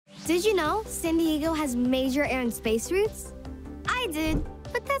Did you know San Diego has major air and space routes? I did,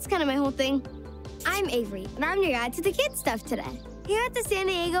 but that's kind of my whole thing. I'm Avery, and I'm your guide to the kids' stuff today. Here at the San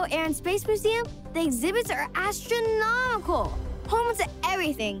Diego Air and Space Museum, the exhibits are astronomical. Home to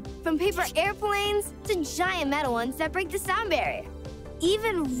everything from paper airplanes to giant metal ones that break the sound barrier.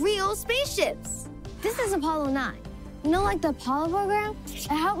 Even real spaceships. This is Apollo 9. You know, like the Apollo program? It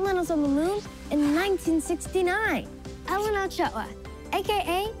helped land us on the moon in 1969. Elena Chetwa,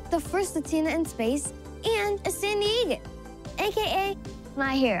 a.k.a. the first Latina in space and a San Diegan, a.k.a.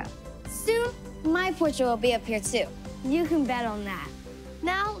 my hero. Soon, my portrait will be up here too. You can bet on that.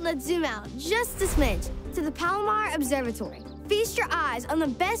 Now, let's zoom out just a smidge to the Palomar Observatory. Feast your eyes on the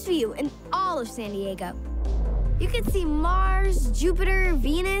best view in all of San Diego. You can see Mars, Jupiter,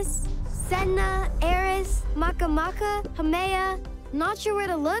 Venus, Sedna, Eris, Makemake, Haumea. Not sure where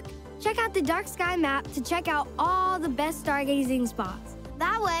to look? Check out the dark sky map to check out all the best stargazing spots.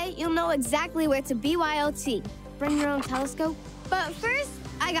 That way, you'll know exactly where to BYOT. Bring your own telescope. But first,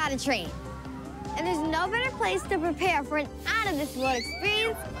 I gotta train. And there's no better place to prepare for an out-of-this-world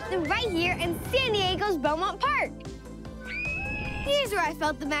experience than right here in San Diego's Belmont Park. Here's where I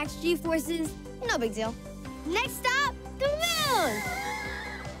felt the max G-forces. No big deal. Next stop, the moon!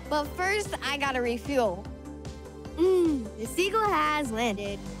 But first, I gotta refuel. The Seagull has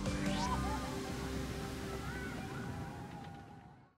landed.